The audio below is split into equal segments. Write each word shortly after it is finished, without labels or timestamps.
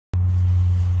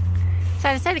So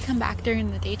I decided to come back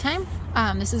during the daytime.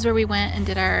 This is where we went and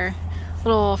did our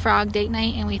little frog date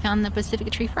night, and we found the Pacific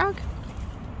tree frog.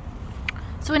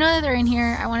 So we know that they're in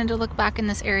here. I wanted to look back in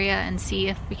this area and see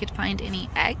if we could find any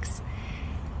eggs.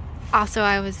 Also,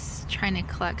 I was trying to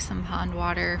collect some pond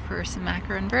water for some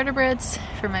macroinvertebrates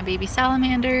for my baby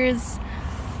salamanders.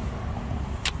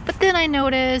 But then I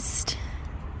noticed,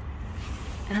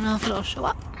 I don't know if it'll show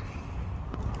up.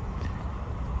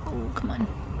 Oh, come on.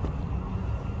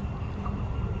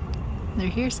 They're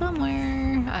here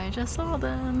somewhere. I just saw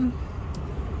them.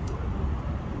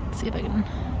 Let's see if I can.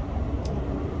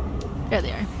 There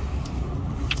they are.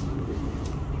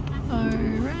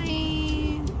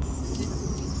 Alright.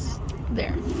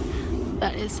 There.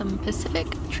 That is some Pacific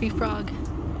tree frog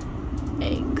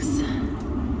eggs. They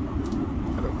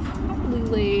were probably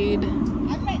laid.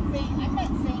 I'm not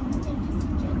saying that they're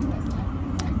disingenuous.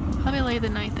 Probably laid the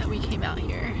night that we came out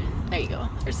here. There you go.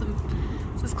 There's some.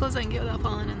 It's as close as I can get without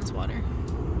falling in this water.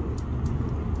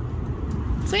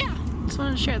 So yeah, just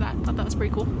wanted to share that. Thought that was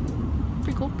pretty cool.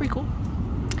 Pretty cool, pretty cool.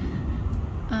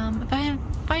 If I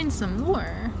find some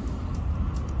more.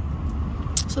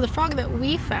 So the frog that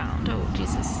we found, oh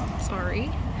Jesus,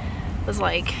 sorry, was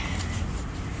like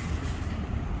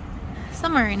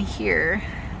somewhere in here.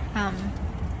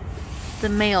 The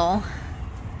male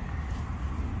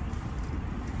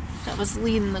that was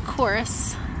leading the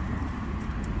chorus.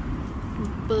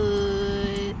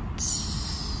 But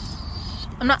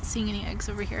I'm not seeing any eggs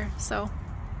over here, so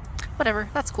whatever,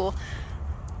 that's cool.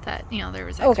 That, you know, there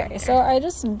was eggs. Okay, so I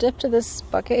just dipped this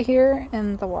bucket here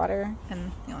in the water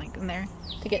and, you know, like in there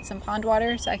to get some pond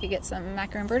water so I could get some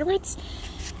macroinvertebrates.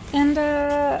 And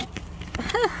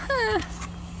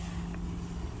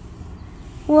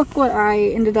look what I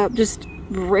ended up just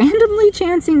randomly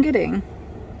chancing getting.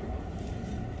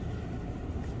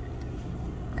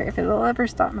 Okay, if it'll ever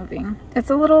stop moving.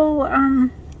 It's a little,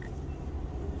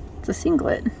 it's a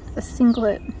singlet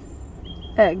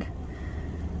egg.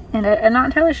 And I'm not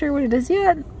entirely sure what it is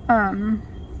yet.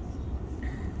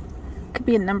 Could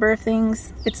be a number of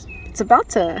things. It's about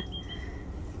to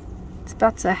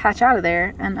hatch out of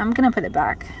there, and I'm gonna put it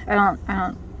back. I don't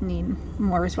need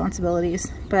more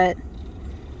responsibilities, but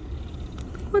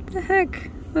what the heck?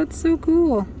 That's so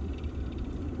cool.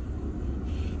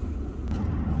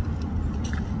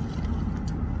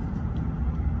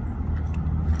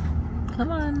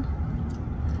 Come on.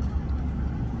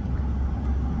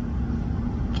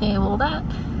 Okay, well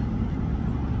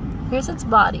here's its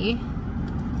body.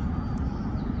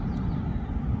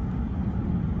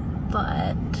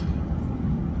 But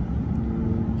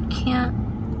I'm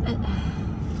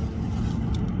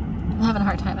having a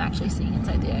hard time actually seeing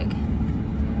inside the egg.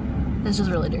 It's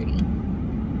just really dirty.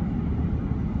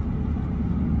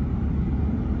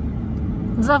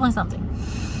 It's definitely something.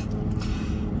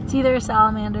 It's either a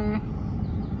salamander,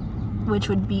 which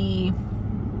would be,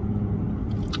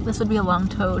 this would be a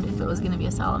long-toed if it was going to be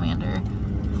a salamander.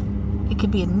 It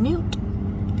could be a newt.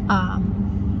 I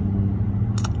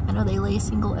know they lay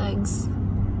single eggs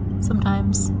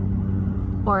sometimes.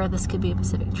 Or this could be a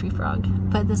Pacific tree frog.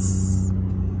 But this,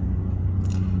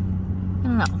 I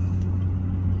don't know.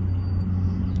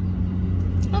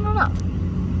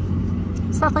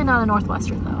 It's definitely not a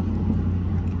northwestern though.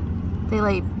 They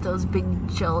lay those big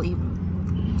jelly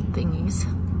thingies.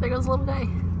 There goes a little guy.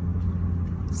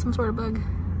 Some sort of bug.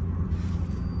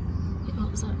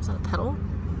 What was that? Is that a petal?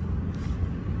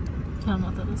 I don't know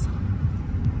what that is.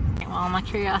 Okay, well, my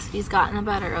curiosity's gotten the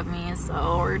better of me,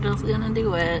 so we're just gonna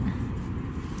do it.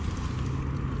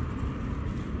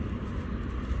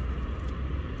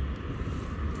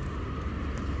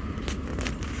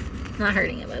 Not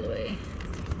hurting it, by the way.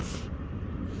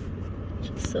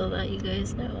 Just so that you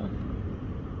guys know.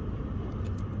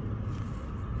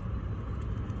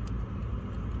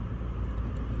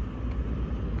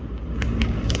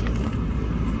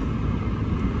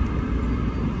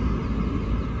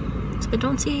 So I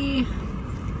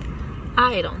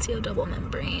don't see a double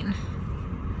membrane.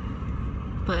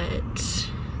 But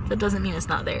that doesn't mean it's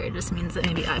not there. It just means that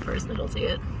maybe I personally don't see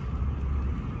it.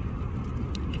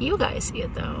 You guys see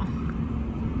it though.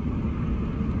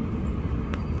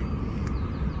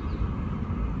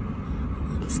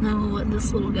 Let us know what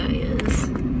this little guy is.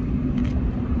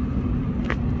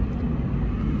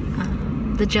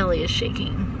 The jelly is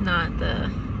shaking, not the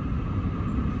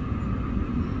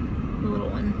little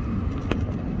one.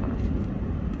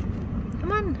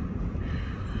 Come on.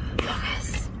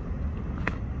 Focus.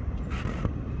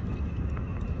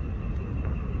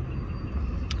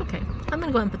 Okay, I'm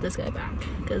gonna go ahead and put this guy back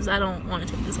because I don't want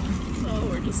to take this one. So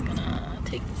we're just gonna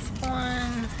take this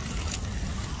one.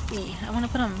 I want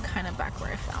to put them kind of back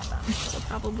where I found them. So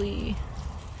probably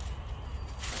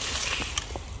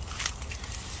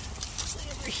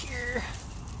over here.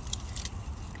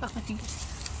 Get off my fingers.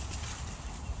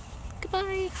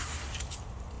 Goodbye.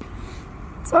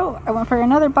 So I went for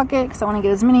another bucket because I want to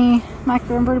get as many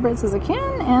macroinvertebrates as I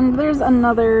can, and there's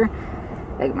another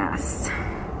egg mass.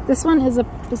 This one is a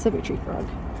Pacific tree frog.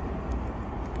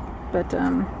 But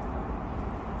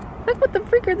like, what the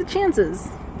freak are the chances?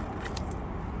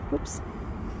 Whoops.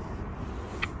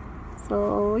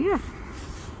 So yeah.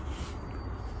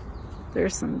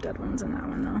 There's some dead ones in that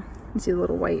one though. You see the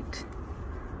little white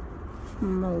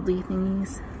moldy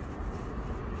thingies.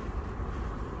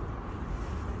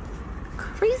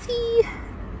 Crazy!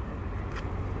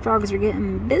 Frogs were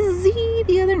getting busy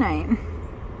the other night.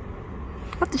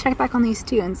 I'll have to check back on these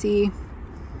too and see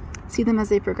them as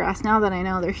they progress. Now that I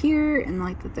know they're here and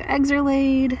like that the eggs are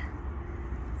laid,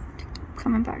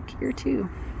 coming back here too.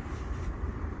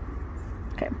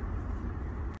 Okay.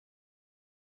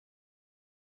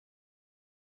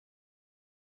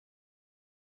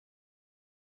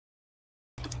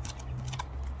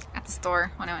 At the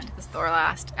store, when I went to the store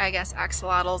last, I guess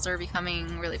axolotls are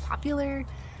becoming really popular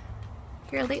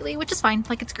here lately, which is fine.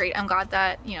 Like, it's great. I'm glad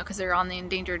that, you know, because they're on the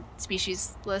endangered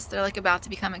species list, they're like about to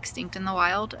become extinct in the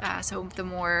wild. So the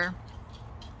more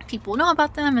people know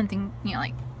about them and think, you know,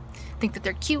 like think that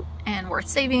they're cute and worth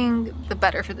saving, the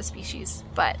better for the species.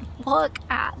 But look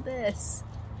at this.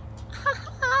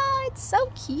 It's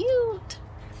so cute.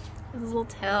 This little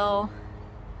tail.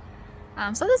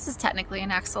 So this is technically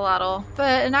an axolotl,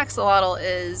 but an axolotl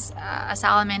is a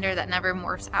salamander that never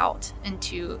morphs out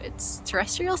into its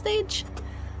terrestrial stage.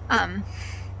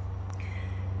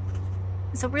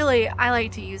 So really, I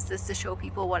like to use this to show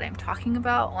people what I'm talking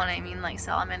about when I mean like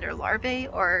salamander larvae,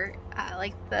 or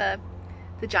like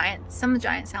some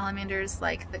giant salamanders,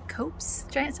 like the Cope's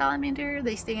giant salamander.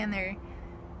 They stay in their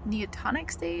neotonic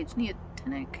stage.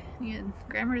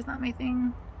 Grammar is not my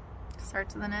thing.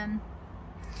 Starts with an N.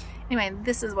 Anyway,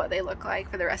 this is what they look like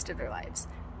for the rest of their lives.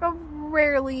 But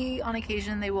rarely, on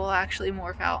occasion, they will actually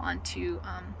morph out onto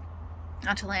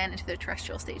land, into their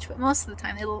terrestrial stage. But most of the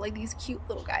time, they look like these cute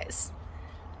little guys.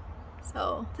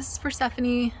 So this is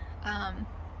Persephone.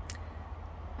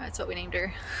 That's what we named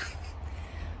her.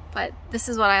 But this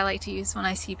is what I like to use when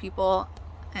I see people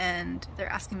and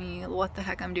they're asking me what the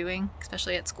heck I'm doing,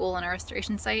 especially at school in a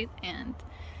restoration site, and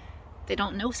they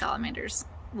don't know salamanders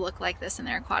look like this in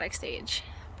their aquatic stage.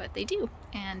 But they do,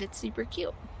 and it's super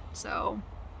cute. So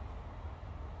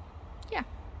yeah,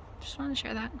 just wanted to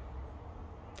share that.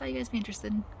 Thought you guys would be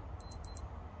interested.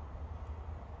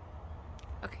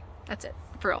 Okay, that's it.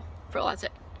 For real, that's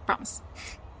it. Promise.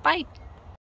 Bye.